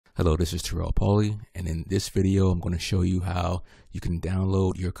Hello, this is Terrell Pauly, and in this video I'm going to show you how you can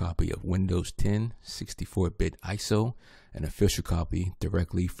download your copy of Windows 10 64-bit ISO, an official copy,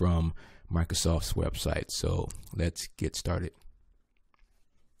 directly from Microsoft's website. So let's get started.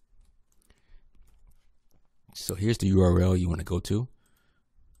 So here's the URL you want to go to.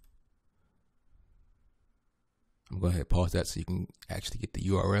 I'm going to go ahead and pause that so you can actually get the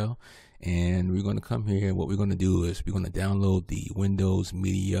URL. And we're going to come here, and what we're going to do is we're going to download the Windows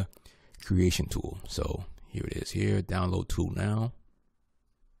Media Creation Tool. So here it is here, download tool now.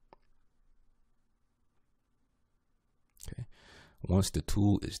 Okay. Once the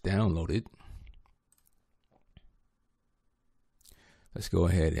tool is downloaded, let's go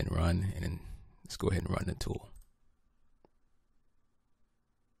ahead and run, and then let's go ahead and run the tool.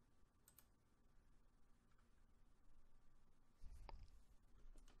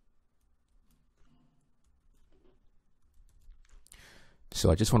 So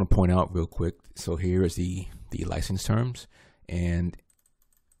I just want to point out real quick. So here is the license terms, and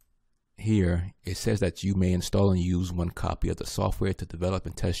here it says that you may install and use one copy of the software to develop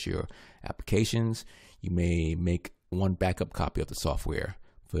and test your applications. You may make one backup copy of the software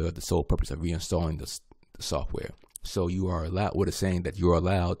for the sole purpose of reinstalling the software. So you are allowed, what it's saying that you are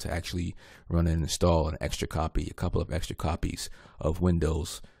allowed to actually run and install an extra copy, a couple of extra copies of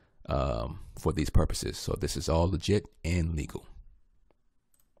Windows for these purposes. So this is all legit and legal.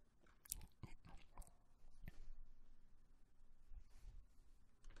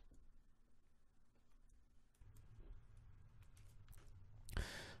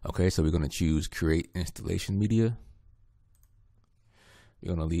 Okay, so we're going to choose Create Installation Media.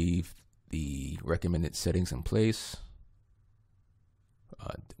 We're going to leave the recommended settings in place.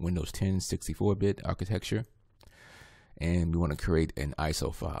 Windows 10 64-bit architecture. And we want to create an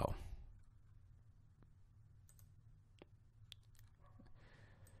ISO file.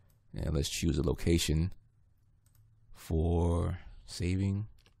 And let's choose a location for saving.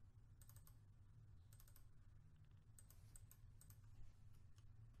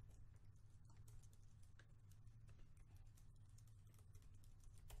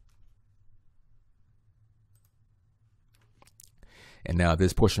 And now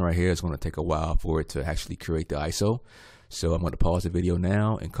this portion right here is going to take a while for it to actually create the ISO. So I'm going to pause the video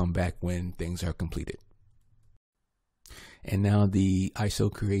now and come back when things are completed. And now the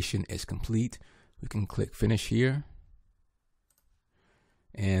ISO creation is complete. We can click finish here.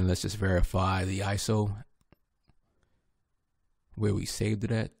 And let's just verify the ISO where we saved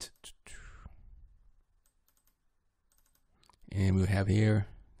it at. And we'll have here's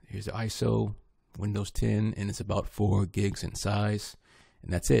the ISO. Windows 10, and it's about 4 gigs in size,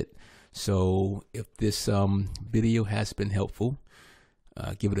 and that's it. So if this video has been helpful,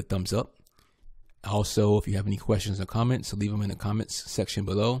 give it a thumbs up. Also, if you have any questions or comments, leave them in the comments section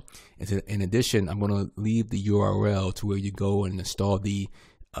below. In addition, I'm going to leave the URL to where you go and install the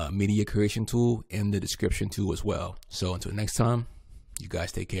media creation tool in the description too as well. So until next time, you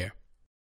guys take care.